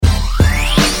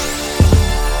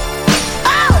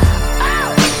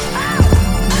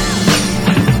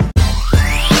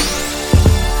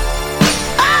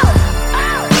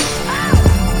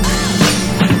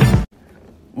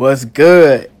What's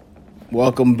good?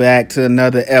 Welcome back to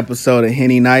another episode of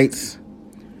Henny Nights.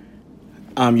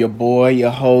 I'm your boy, your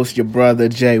host, your brother,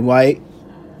 Jay White.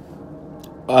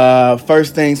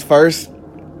 First things first,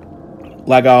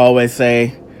 like I always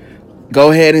say,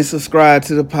 go ahead and subscribe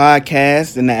to the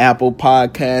podcast in the Apple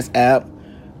Podcast app.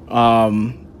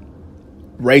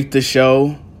 Rate the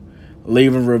show,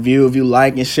 leave a review if you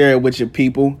like, and share it with your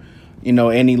people. You know,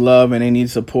 any love and any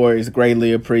support is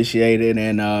greatly appreciated.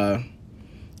 And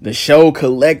the show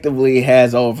collectively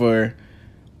has over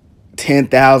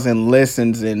 10,000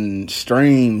 listens and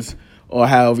streams, or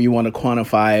however you want to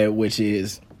quantify it, which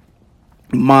is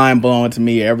mind-blowing to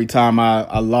me every time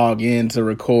I log in to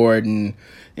record and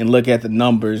look at the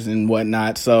numbers and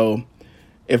whatnot. So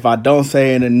if I don't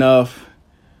say it enough,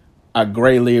 I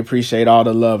greatly appreciate all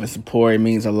the love and support. It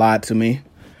means a lot to me.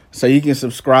 So you can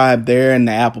subscribe there in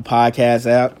the Apple Podcast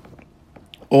app.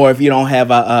 Or if you don't have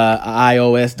a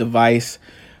iOS device,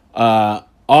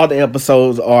 all the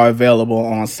episodes are available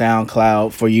on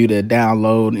SoundCloud for you to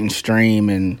download and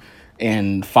stream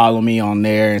and follow me on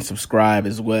there and subscribe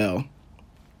as well.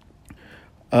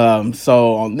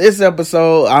 So on this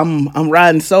episode, I'm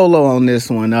riding solo on this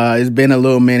one. It's been a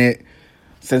little minute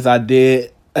since I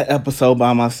did an episode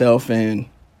by myself, and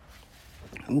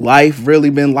life really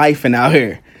been lifing out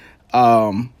here.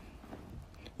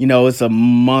 You know, it's a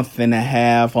month and a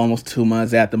half, almost 2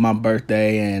 months after my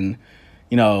birthday, and,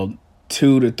 you know,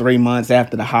 2 to 3 months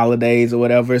after the holidays or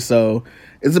whatever. So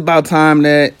it's about time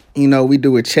that, you know, we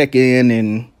do a check-in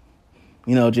and,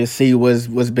 you know, just see what's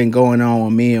been going on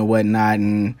with me and whatnot.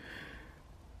 And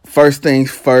first things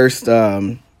first,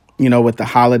 you know, with the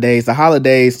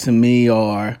holidays to me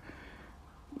are,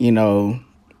 you know,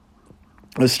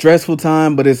 a stressful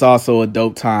time, but it's also a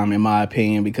dope time in my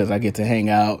opinion, because I get to hang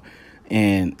out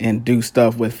and do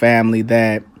stuff with family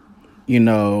that, you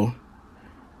know,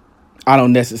 I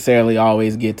don't necessarily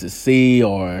always get to see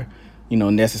or, you know,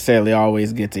 necessarily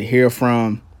always get to hear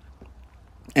from.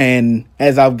 And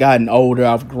as I've gotten older,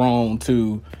 I've grown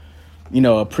to, you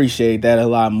know, appreciate that a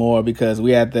lot more, because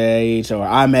I'm at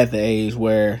the age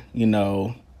where, you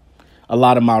know, a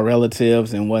lot of my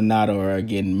relatives and whatnot are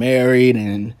getting married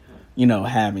and, you know,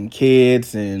 having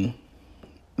kids. And,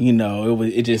 you know,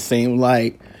 it just seemed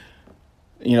like,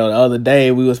 you know, the other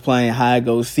day we was playing hide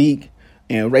go seek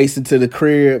and racing to the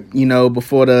crib, you know,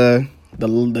 before the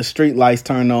street lights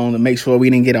turned on to make sure we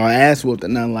didn't get our ass whooped or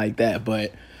nothing like that.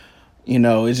 But, you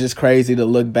know, it's just crazy to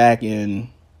look back and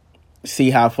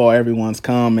see how far everyone's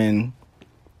come. And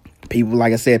people,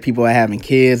 like I said, people are having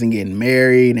kids and getting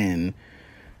married and,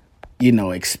 you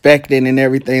know, expecting and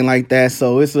everything like that.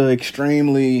 So it's an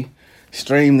extremely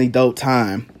dope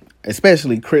time,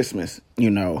 especially Christmas, you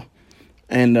know.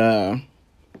 And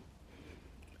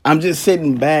I'm just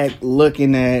sitting back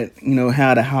looking at, you know,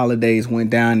 how the holidays went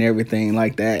down and everything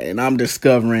like that. And I'm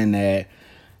discovering that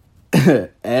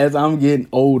as I'm getting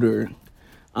older,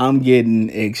 I'm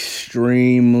getting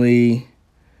extremely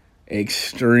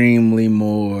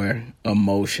more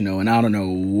emotional. And I don't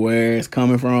know where it's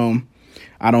coming from.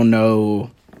 I don't know,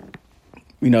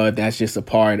 you know, if that's just a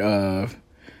part of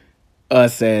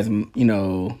us as, you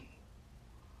know,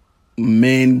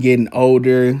 men getting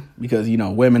older, because, you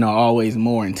know, women are always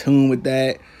more in tune with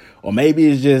that. Or maybe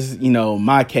it's just, you know,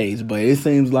 my case. But it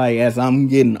seems like as I'm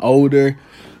getting older,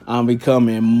 I'm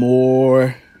becoming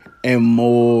more and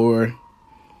more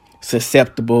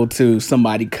susceptible to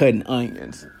somebody cutting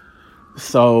onions.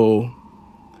 So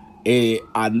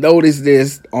I noticed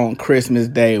this on Christmas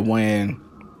Day when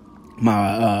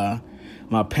my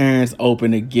parents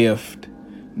opened a gift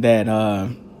that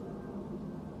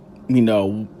you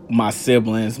know, my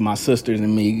siblings, my sisters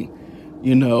and me,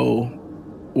 you know,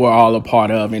 were all a part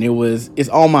of. And it's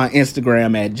on my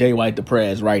Instagram at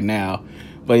JWhiteThePrez right now.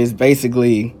 But it's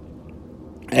basically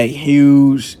a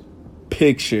huge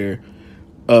picture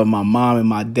of my mom and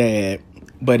my dad.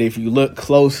 But if you look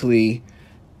closely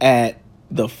at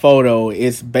the photo,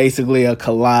 it's basically a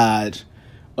collage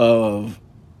of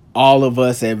all of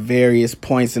us at various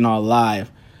points in our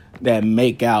life that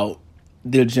make out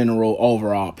the general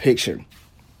overall picture.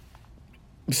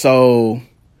 So,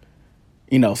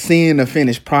 you know, seeing the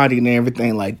finished product and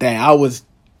everything like that, I was,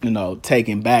 you know,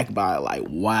 taken back by it, like,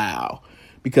 wow.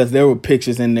 Because there were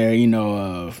pictures in there, you know,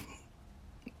 of,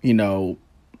 you know,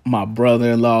 my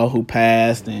brother-in-law who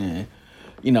passed, and,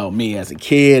 you know, me as a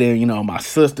kid, and, you know, my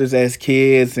sisters as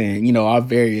kids, and, you know, our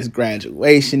various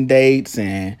graduation dates,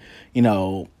 and, you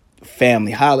know,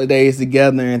 family holidays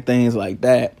together and things like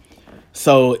that.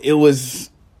 So it was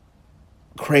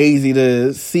crazy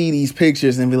to see these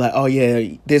pictures and be like, oh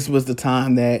yeah, this was the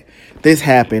time that this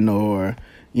happened, or,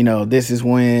 you know, this is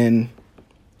when,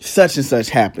 such and such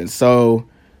happened. So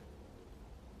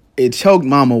it choked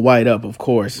Mama White up, of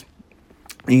course.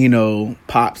 And,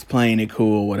 Pop's playing it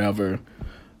cool, whatever.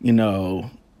 He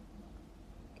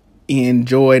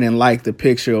enjoyed and liked the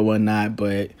picture or whatnot,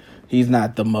 but he's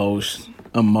not the most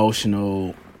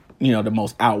emotional, the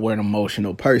most outward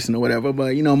emotional person or whatever.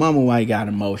 But, Mama White got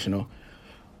emotional.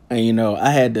 And,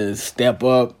 I had to step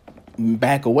up,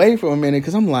 back away for a minute,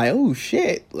 because I'm like, oh,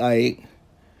 shit. Like,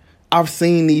 I've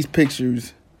seen these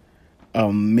pictures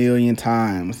a million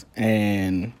times.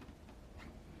 And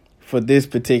for this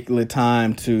particular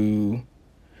time to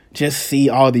just see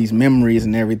all these memories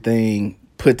and everything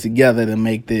put together to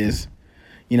make this,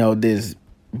 this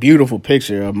beautiful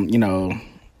picture of,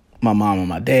 my mom and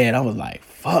my dad, I was like,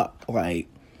 fuck, like,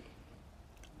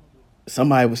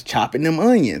 somebody was chopping them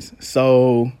onions.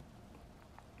 So,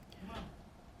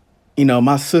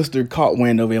 my sister caught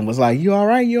wind of it and was like, you all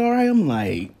right? You all right? I'm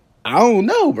like, I don't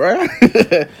know, bro.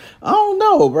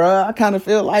 I kind of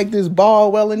feel like this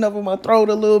ball welling up in my throat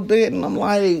a little bit. And I'm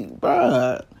like,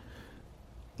 bro,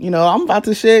 I'm about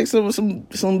to shed some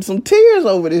tears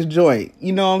over this joint.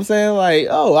 You know what I'm saying? Like,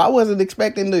 I wasn't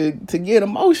expecting to get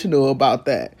emotional about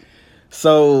that.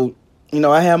 So,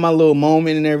 I had my little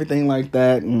moment and everything like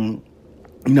that, and,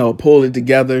 pulled it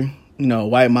together,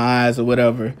 wipe my eyes or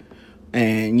whatever,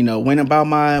 and, went about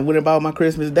my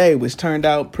Christmas day, which turned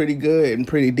out pretty good and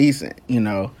pretty decent,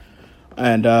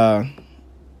 and,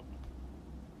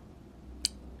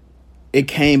 it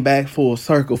came back full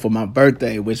circle for my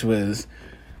birthday, which was,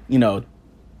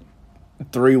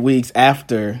 3 weeks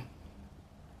after,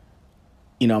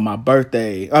 my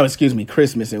birthday,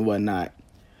 Christmas and whatnot.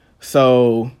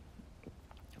 So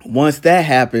once that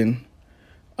happened,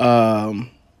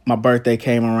 my birthday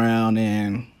came around,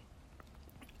 and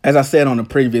as I said on the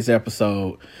previous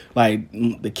episode, like,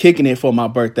 the kicking it for my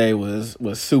birthday was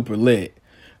super lit.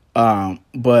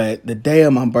 But the day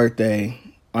of my birthday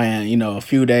and, a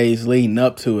few days leading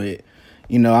up to it,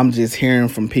 I'm just hearing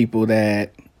from people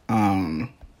that, I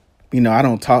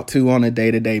don't talk to on a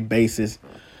day-to-day basis.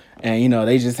 And,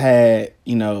 they just had,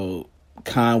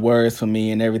 kind words for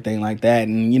me and everything like that.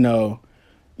 And,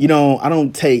 I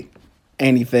don't take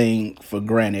anything for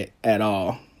granted at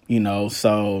all,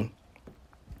 so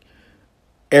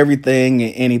everything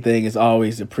and anything is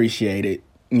always appreciated,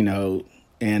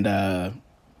 and I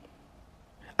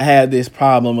had this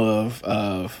problem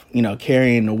of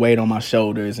carrying the weight on my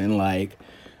shoulders and, like,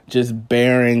 just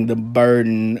bearing the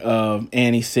burden of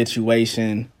any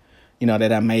situation,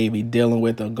 that I may be dealing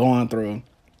with or going through.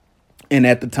 And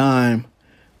at the time,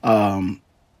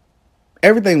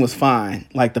 everything was fine.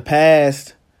 Like, the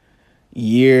past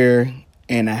year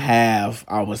and a half,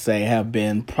 I would say, have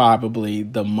been probably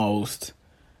the most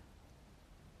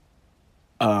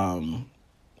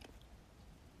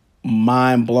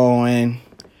mind-blowing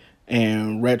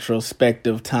and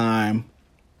retrospective time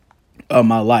of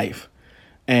my life.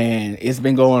 And it's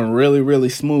been going really, really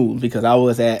smooth because I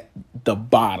was at the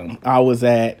bottom. I was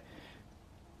at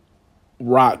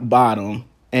rock bottom,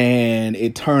 and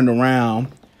it turned around.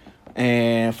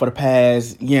 And for the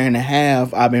past year and a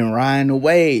half, I've been riding the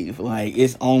wave. Like,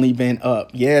 it's only been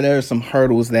up. Yeah, there's some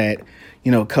hurdles that,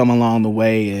 come along the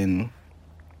way, and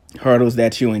hurdles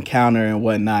that you encounter and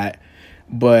whatnot.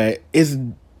 But it's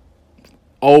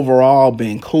overall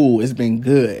been cool. It's been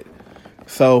good.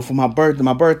 So for my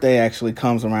birthday actually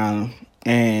comes around,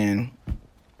 and,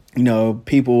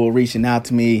 people were reaching out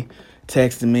to me,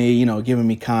 texting me, giving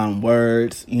me kind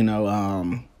words,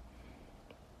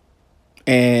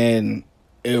 and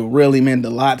it really meant a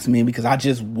lot to me because I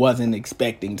just wasn't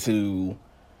expecting to,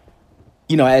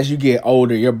 as you get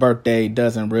older, your birthday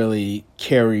doesn't really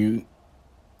carry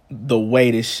the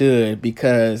weight it should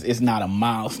because it's not a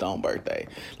milestone birthday.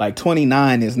 Like,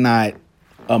 29 is not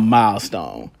a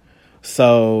milestone.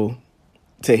 So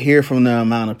to hear from the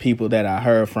amount of people that I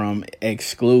heard from,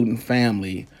 excluding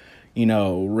family,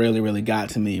 really, really got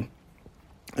to me.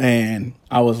 And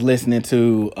I was listening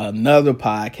to another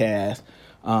podcast,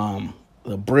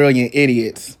 The Brilliant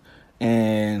Idiots,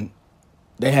 and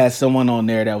they had someone on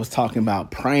there that was talking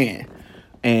about praying.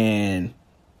 And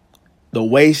the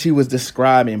way she was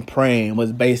describing praying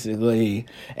was basically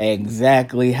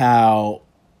exactly how,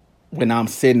 when I'm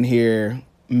sitting here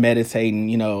meditating,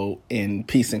 in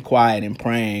peace and quiet and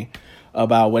praying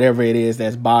about whatever it is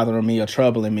that's bothering me or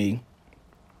troubling me,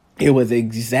 it was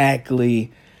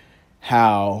exactly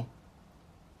how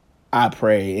I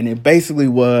pray. And it basically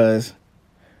was,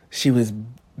 she was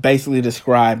basically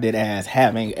described it as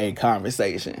having a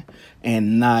conversation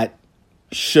and not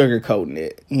sugarcoating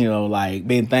it, like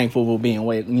being thankful for being,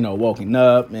 woken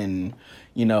up and,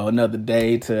 another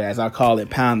day to, as I call it,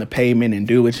 pound the pavement and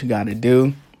do what you got to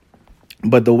do.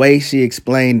 But the way she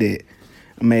explained it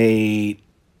made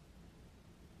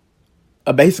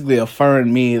basically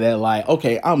affirmed me that, like,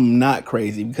 okay, I'm not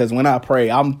crazy, because when I pray,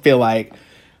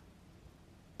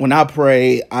 when I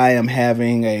pray, I am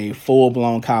having a full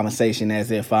blown conversation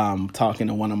as if I'm talking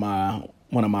to one of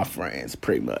my friends,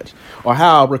 pretty much, or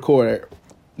how I record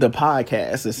the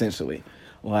podcast, essentially.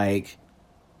 Like,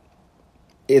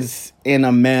 it's in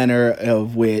a manner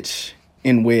in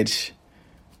which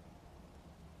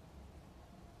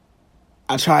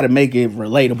I try to make it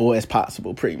relatable as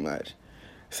possible, pretty much.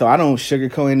 So I don't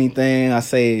sugarcoat anything. I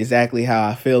say exactly how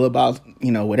I feel about,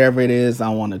 whatever it is I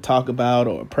want to talk about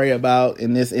or pray about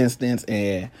in this instance.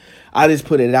 And I just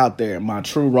put it out there, my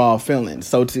true raw feelings.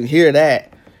 So to hear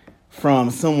that from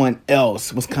someone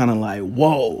else was kind of like,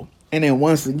 whoa. And then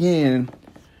once again,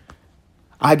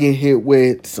 I get hit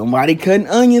with somebody cutting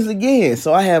onions again.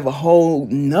 So I have a whole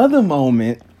nother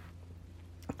moment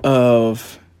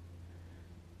of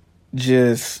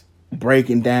just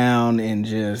breaking down and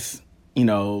just,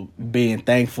 being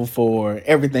thankful for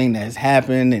everything that's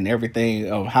happened and everything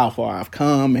of how far I've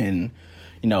come, and,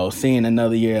 seeing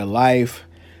another year of life.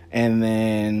 And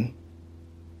then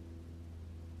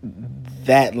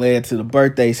that led to the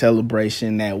birthday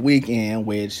celebration that weekend,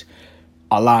 which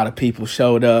a lot of people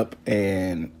showed up,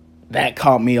 and that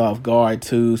caught me off guard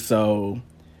too. So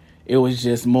it was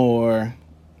just more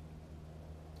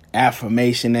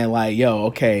affirmation that, like, yo,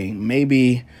 okay,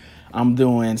 maybe I'm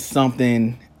doing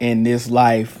something in this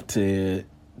life to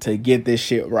get this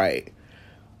shit right.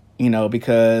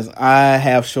 Because I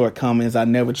have shortcomings. I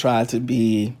never tried to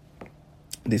be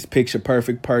this picture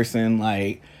perfect person.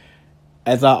 Like,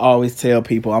 as I always tell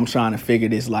people, I'm trying to figure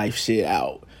this life shit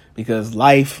out, because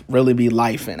life really be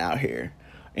lifing out here.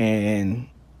 And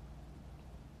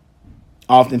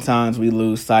oftentimes we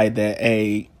lose sight that,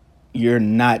 hey, you're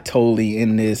not totally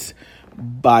in this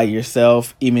by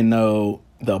yourself, even though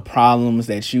the problems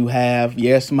that you have,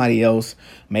 somebody else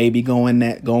may be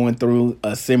going through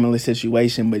a similar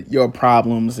situation, but your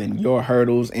problems and your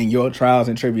hurdles and your trials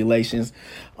and tribulations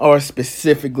are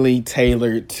specifically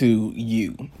tailored to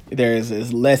you. There is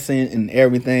this lesson in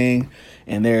everything,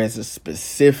 and there is a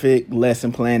specific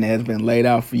lesson plan that has been laid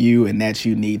out for you and that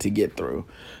you need to get through.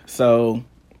 So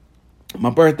my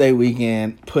birthday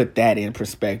weekend put that in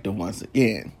perspective once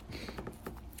again.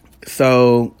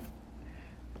 So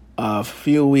a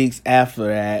few weeks after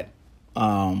that,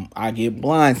 I get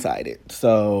blindsided.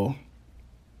 So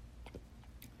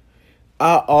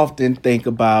I often think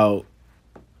about,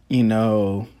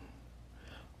 I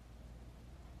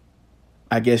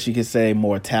guess you could say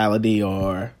mortality,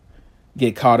 or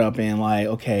get caught up in, like,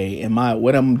 okay,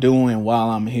 what I'm doing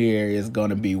while I'm here is going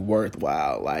to be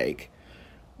worthwhile? Like,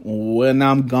 when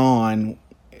I'm gone,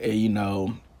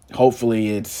 hopefully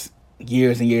it's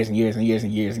years and years and years and years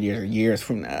and years and years and years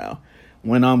from now.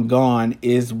 When I'm gone,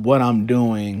 is what I'm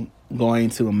doing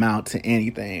going to amount to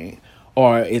anything?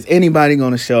 Or is anybody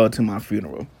going to show up to my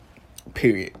funeral?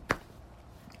 Period.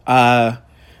 And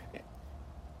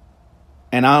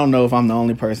I don't know if I'm the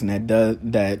only person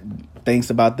that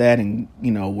thinks about that and,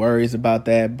 worries about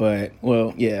that. But,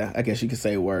 well, yeah, I guess you could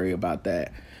say worry about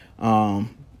that.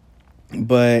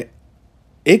 But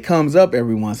it comes up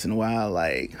every once in a while,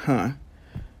 like,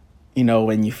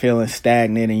 when you're feeling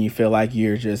stagnant and you feel like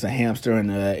you're just a hamster in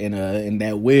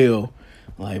that wheel,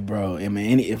 like, bro, I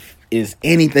mean, if is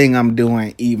anything I'm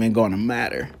doing even going to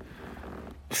matter?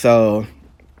 So,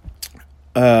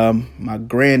 my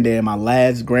granddad, my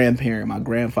last grandparent, my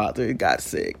grandfather, got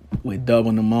sick with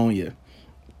double pneumonia,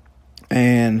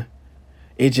 and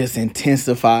it just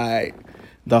intensified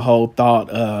the whole thought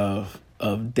of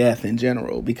death in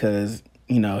general, because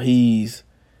he's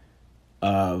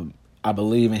I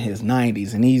believe in his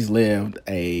 90s, and he's lived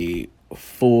a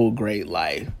full great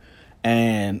life.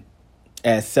 And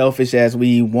as selfish as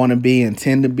we want to be and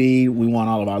tend to be, we want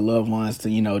all of our loved ones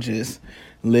to just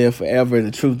live forever.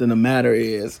 The truth of the matter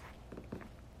is,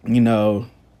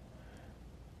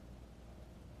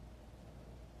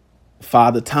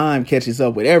 Father Time catches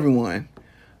up with everyone.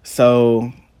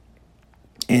 So,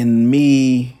 and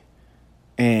me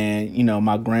and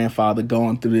my grandfather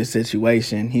going through this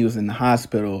situation, he was in the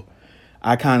hospital,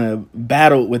 I kind of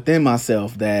battled within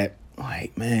myself that,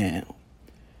 like, man,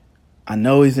 I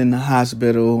know he's in the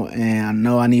hospital, and I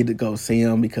know I need to go see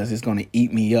him because it's going to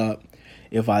eat me up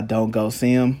if I don't go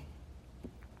see him.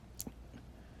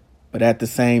 But at the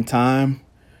same time,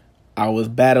 I was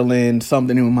battling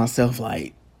something in myself,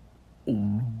 like,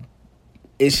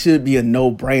 it should be a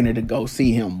no-brainer to go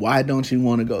see him. Why don't you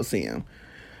want to go see him?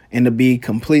 And to be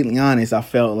completely honest, I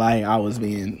felt like I was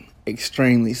being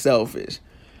extremely selfish.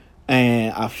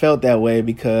 And I felt that way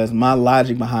because my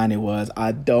logic behind it was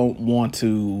I don't want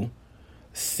to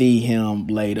see him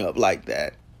laid up like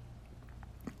that.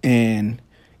 And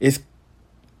it's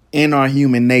in our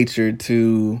human nature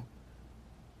to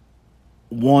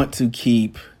want to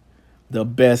keep the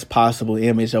best possible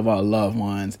image of our loved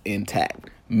ones intact,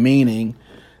 meaning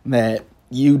that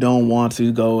you don't want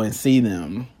to go and see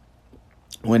them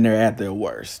when they're at their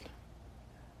worst.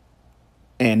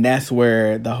 And that's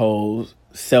where the whole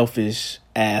selfish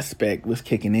aspect was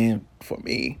kicking in for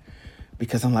me,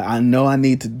 because I'm like, I know I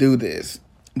need to do this,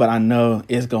 but I know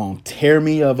it's going to tear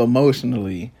me up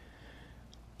emotionally,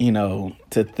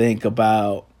 to think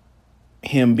about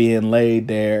him being laid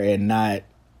there and not,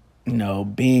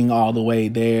 being all the way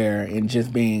there and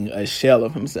just being a shell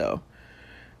of himself.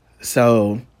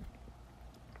 So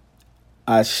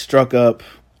I struck up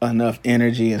enough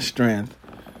energy and strength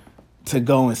to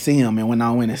go and see him. And when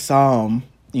I went and saw him,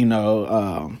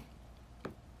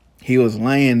 he was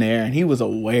laying there and he was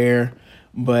aware,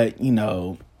 but,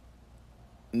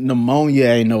 pneumonia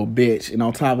ain't no bitch. And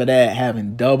on top of that,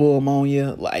 having double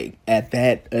pneumonia, like at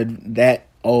that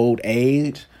old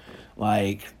age,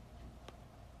 like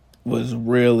was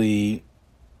really,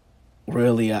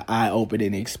 really an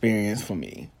eye-opening experience for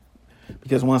me.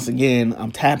 Because once again,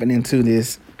 I'm tapping into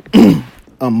this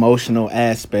emotional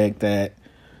aspect that,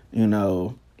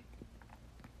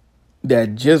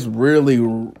 that just really,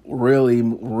 really,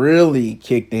 really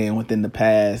kicked in within the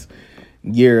past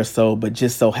year or so, but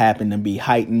just so happened to be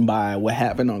heightened by what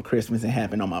happened on Christmas and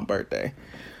happened on my birthday.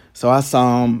 So I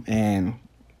saw him and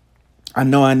I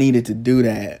know I needed to do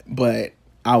that, but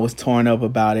I was torn up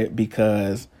about it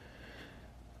because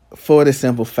for the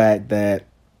simple fact that,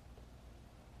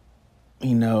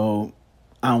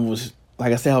 I was,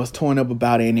 like I said, I was torn up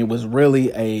about it, and it was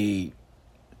really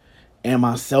am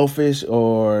I selfish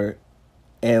or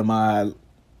am I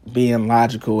being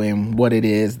logical in what it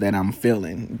is that I'm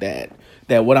feeling, that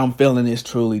what I'm feeling is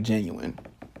truly genuine.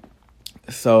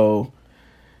 So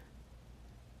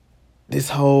this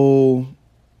whole,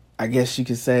 I guess you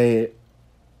could say,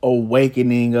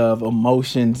 awakening of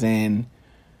emotions and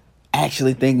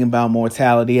actually thinking about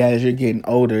mortality as you're getting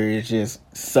older is just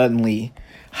suddenly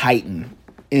heightened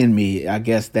in me. I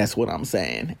guess that's what I'm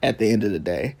saying at the end of the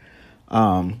day.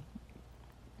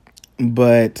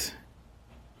 But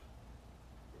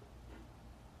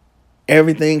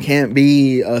everything can't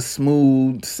be a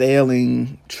smooth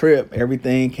sailing trip.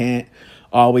 Everything can't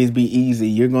always be easy.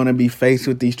 You're going to be faced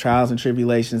with these trials and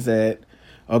tribulations that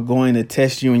are going to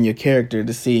test you and your character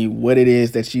to see what it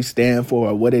is that you stand for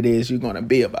or what it is you're going to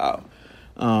be about.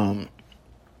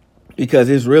 Because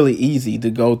it's really easy to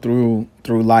go through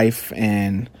life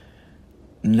and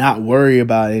not worry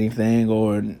about anything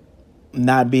or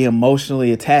not be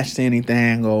emotionally attached to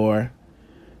anything or,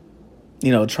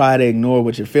 try to ignore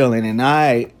what you're feeling. And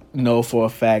I know for a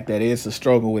fact that it's a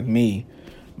struggle with me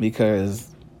because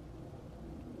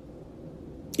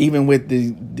even with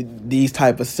these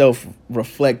type of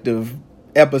self-reflective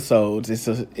episodes,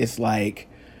 it's like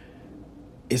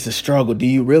it's a struggle. Do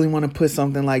you really want to put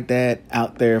something like that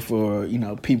out there for,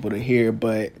 people to hear?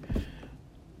 But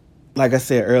like I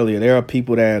said earlier, there are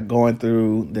people that are going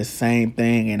through the same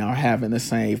thing and are having the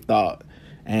same thought.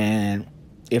 And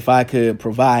if I could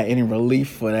provide any relief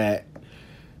for that,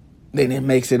 then it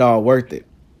makes it all worth it.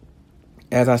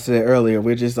 As I said earlier,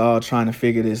 we're just all trying to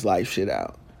figure this life shit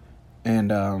out.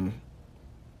 And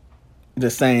the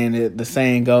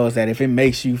saying goes that if it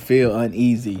makes you feel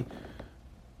uneasy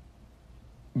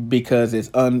because it's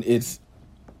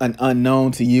an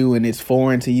unknown to you and it's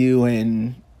foreign to you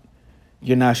and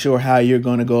you're not sure how you're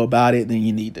going to go about it, then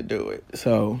you need to do it.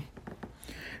 So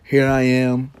here I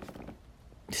am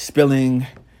spilling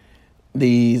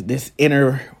this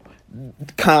inner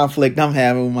conflict I'm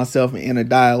having with myself, an inner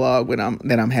dialogue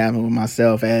that I'm having with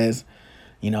myself as,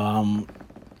 I'm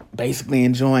basically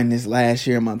enjoying this last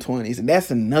year of my 20s. And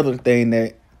that's another thing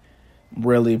that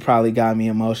really probably got me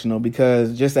emotional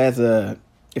because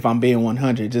if I'm being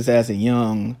 100, just as a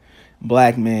young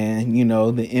black man,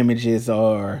 the images that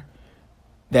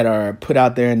are put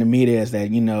out there in the media is that,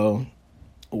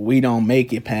 we don't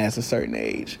make it past a certain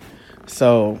age.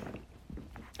 So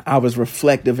I was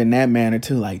reflective in that manner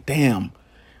too, like, damn,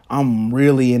 I'm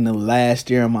really in the last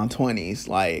year of my 20s,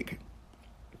 like.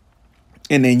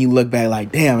 And then you look back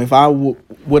like, damn, if I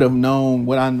would have known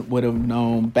what I would have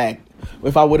known back,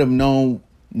 if I would have known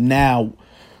now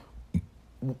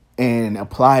and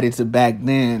applied it to back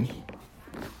then,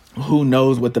 who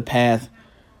knows what the path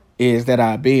is that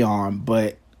I'd be on.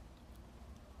 But,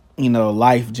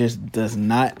 life just does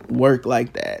not work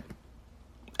like that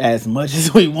as much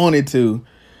as we want it to.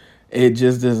 It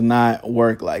just does not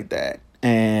work like that.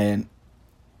 And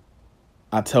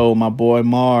I told my brother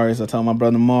Mars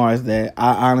that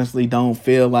I honestly don't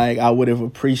feel like I would have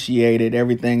appreciated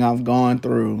everything I've gone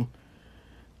through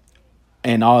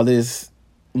and all this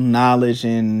knowledge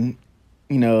and,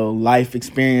 life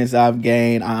experience I've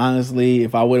gained. I honestly,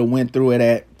 if I would have went through it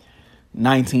at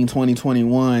 19, 20,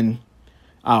 21,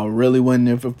 I really wouldn't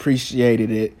have appreciated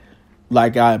it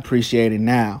like I appreciate it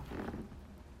now.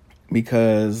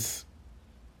 Because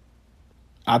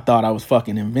I thought I was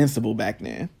fucking invincible back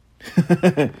then.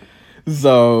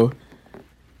 So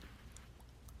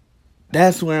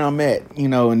that's where I'm at,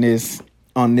 on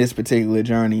this particular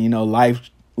journey. Life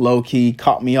low key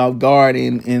caught me off guard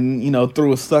and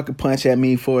threw a sucker punch at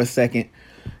me for a second,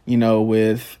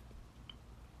 with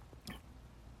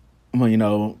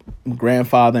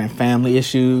grandfather and family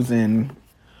issues and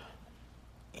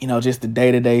just the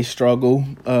day-to-day struggle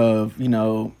of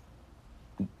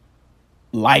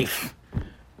life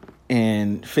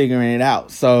and figuring it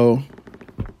out. So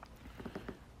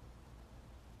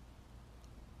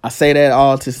I say that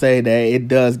all to say that it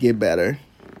does get better.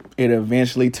 It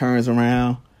eventually turns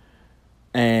around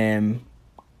and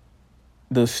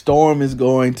the storm is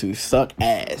going to suck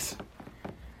ass.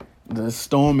 The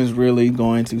storm is really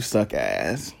going to suck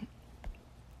ass.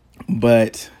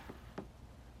 But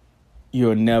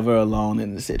you're never alone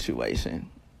in the situation.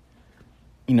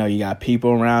 You got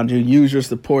people around you. Use your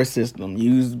support system.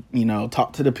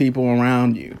 Talk to the people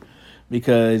around you.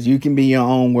 Because you can be your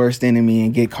own worst enemy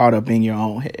and get caught up in your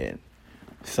own head.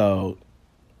 So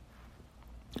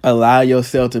allow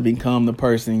yourself to become the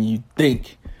person you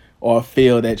think or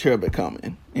feel that you're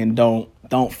becoming. And don't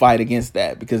fight against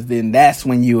that. Because then that's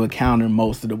when you encounter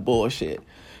most of the bullshit.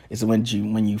 It's when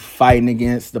you fighting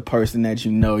against the person that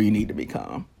you know you need to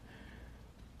become.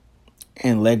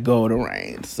 And let go of the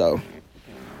reins. So,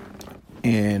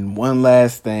 and one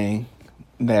last thing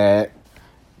that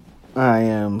I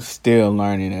am still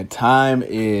learning, that time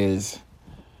is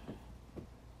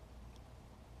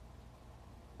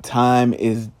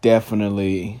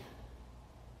definitely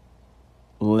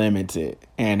limited.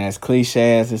 And as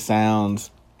cliche as it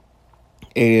sounds,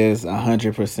 it is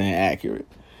 100% accurate.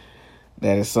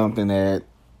 That is something that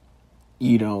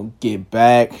you don't get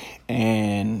back,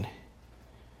 and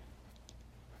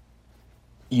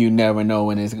you never know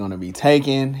when it's going to be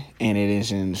taken, and it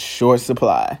is in short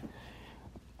supply.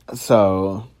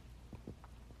 So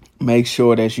make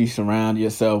sure that you surround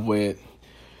yourself with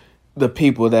the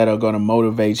people that are going to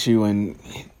motivate you and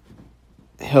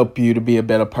help you to be a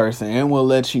better person, and will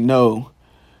let you know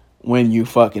when you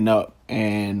fucking up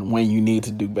and when you need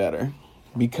to do better.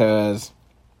 Because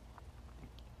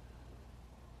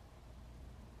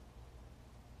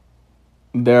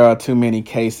there are too many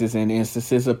cases and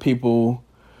instances of people,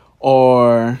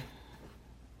 or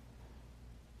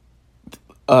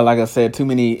like I said, too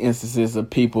many instances of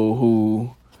people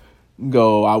who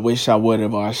go, I wish I would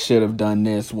have or I should have done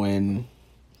this, when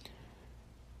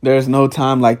there's no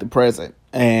time like the present.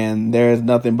 And there's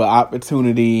nothing but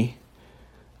opportunity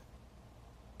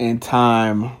and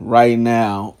time right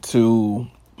now to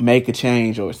make a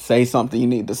change or say something you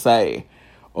need to say,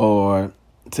 or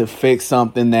to fix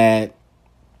something that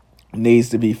needs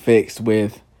to be fixed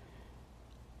with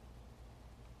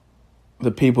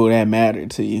the people that matter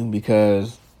to you.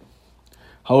 Because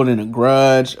holding a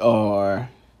grudge, or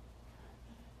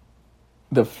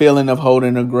the feeling of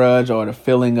holding a grudge, or the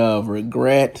feeling of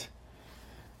regret,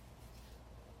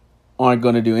 aren't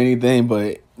going to do anything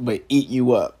but eat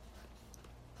you up.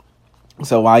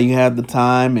 So while you have the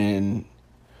time and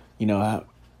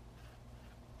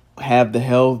have the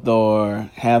health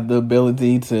or have the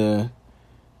ability to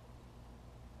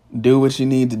do what you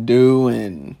need to do,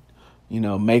 and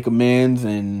make amends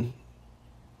and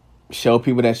show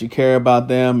people that you care about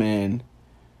them, and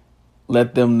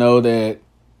let them know that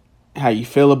how you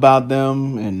feel about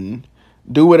them, and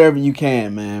do whatever you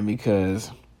can, man.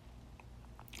 Because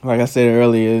like I said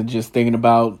earlier, just thinking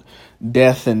about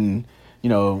death and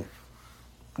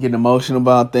getting emotional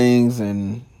about things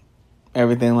and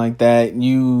everything like that,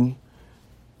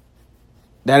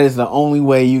 that is the only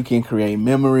way you can create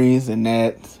memories.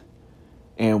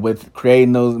 And with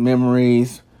creating those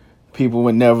memories, people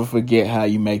would never forget how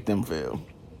you make them feel.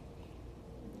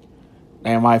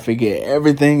 They might forget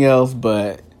everything else,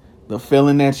 but the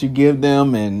feeling that you give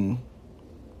them and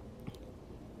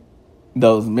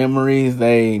those memories,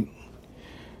 they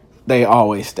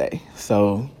always stay.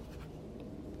 So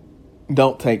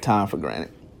don't take time for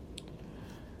granted.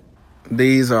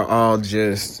 These are all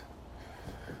just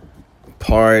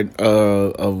part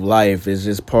of life. It's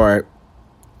just part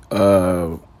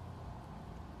of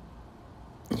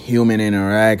human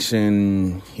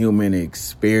interaction, human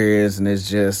experience, and it's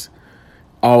just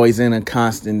always in a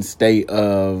constant state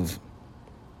of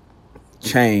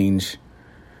change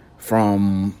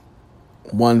from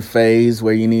one phase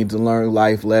where you need to learn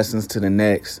life lessons to the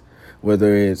next,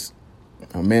 whether it's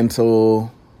a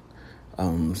mental,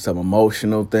 some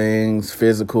emotional things,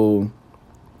 physical,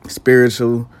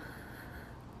 spiritual.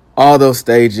 All those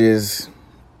stages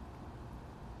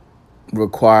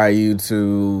require you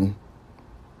to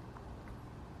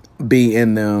be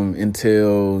in them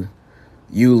until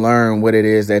you learn what it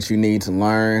is that you need to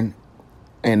learn,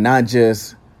 and not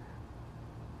just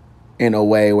in a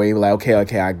way where you're like,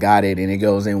 okay, I got it, and it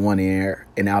goes in one ear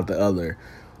and out the other.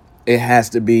 It has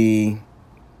to be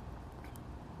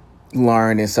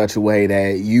learned in such a way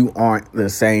that you aren't the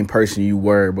same person you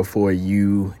were before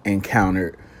you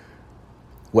encountered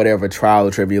whatever trial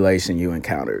or tribulation you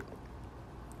encountered.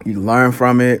 You learn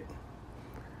from it.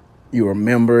 You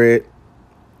remember it.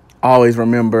 Always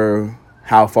remember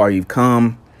how far you've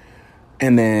come,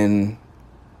 and then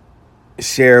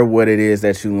share what it is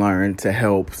that you learned to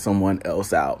help someone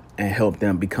else out and help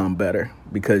them become better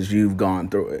because you've gone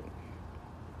through it.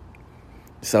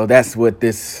 So that's what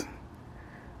this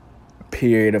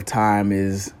period of time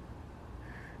is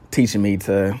teaching me,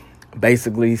 to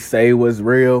basically say what's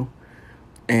real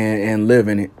and live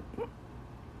in it.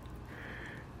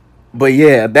 But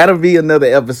yeah, that'll be another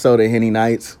episode of Henny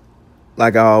Nights.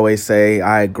 Like I always say,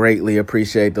 I greatly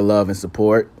appreciate the love and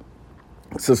support.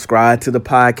 Subscribe to the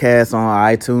podcast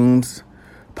on iTunes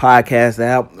podcast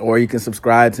app, or you can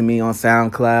subscribe to me on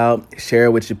SoundCloud. Share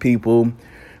it with your people.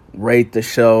 Rate the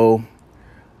show.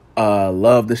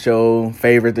 Love the show.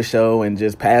 Favorite the show. And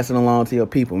just pass it along to your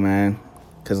people, man.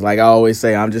 Because like I always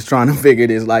say, I'm just trying to figure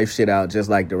this life shit out just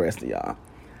like the rest of y'all.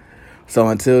 So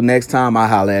until next time, I'll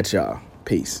holler at y'all.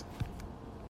 Peace.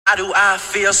 Why do I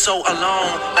feel so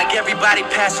alone? Like everybody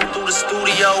passing through the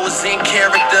studio is in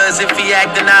character, as if he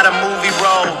acting out a movie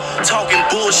role. Talking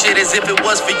bullshit as if it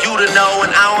was for you to know.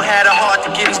 And I don't have the heart to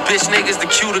give these bitch niggas the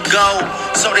cue to go.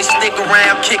 So they stick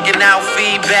around kicking out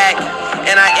feedback,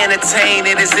 and I entertain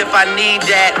it as if I need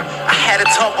that. I had a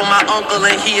talk with my uncle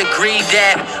and he agreed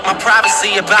that my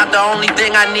privacy about the only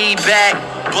thing I need back.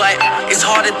 But it's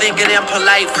hard to think of them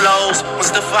polite flows when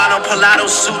Stefano Pilato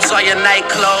suits are your night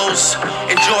clothes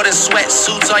and Jordan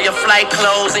sweatsuits are your flight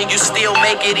clothes, and you still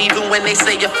make it even when they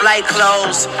say your flight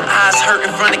closed. Eyes hurt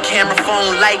in front of camera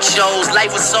phone light shows.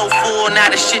 Life was so full,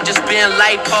 now the shit just been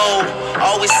lipo.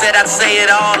 Always said I'd say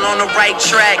it all on the right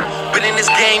track, but in this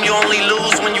game you only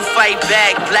lose when you fight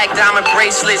back. Black diamond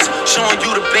bracelets showing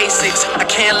you the basics. I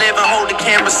can't live and hold the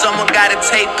camera, someone gotta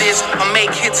take this. I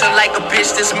make hits and like a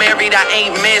bitch that's married I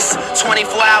ain't miss. 24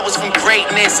 hours from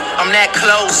greatness, I'm that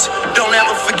close. Don't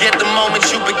ever forget the moment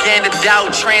you began to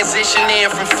doubt. Transitioning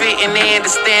from fitting in to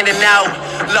standing out.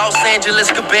 Los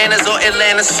Angeles Cabanas or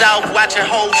Atlanta South. Watching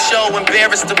whole show,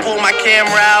 embarrassed to pull my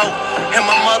camera out. And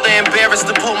my mother embarrassed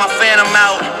to pull my Phantom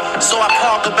out. So I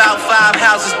park about 5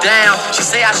 houses down. She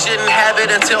say I shouldn't have it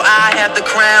until I have the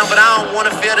crown, but I don't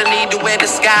wanna feel the need to wear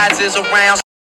disguises around.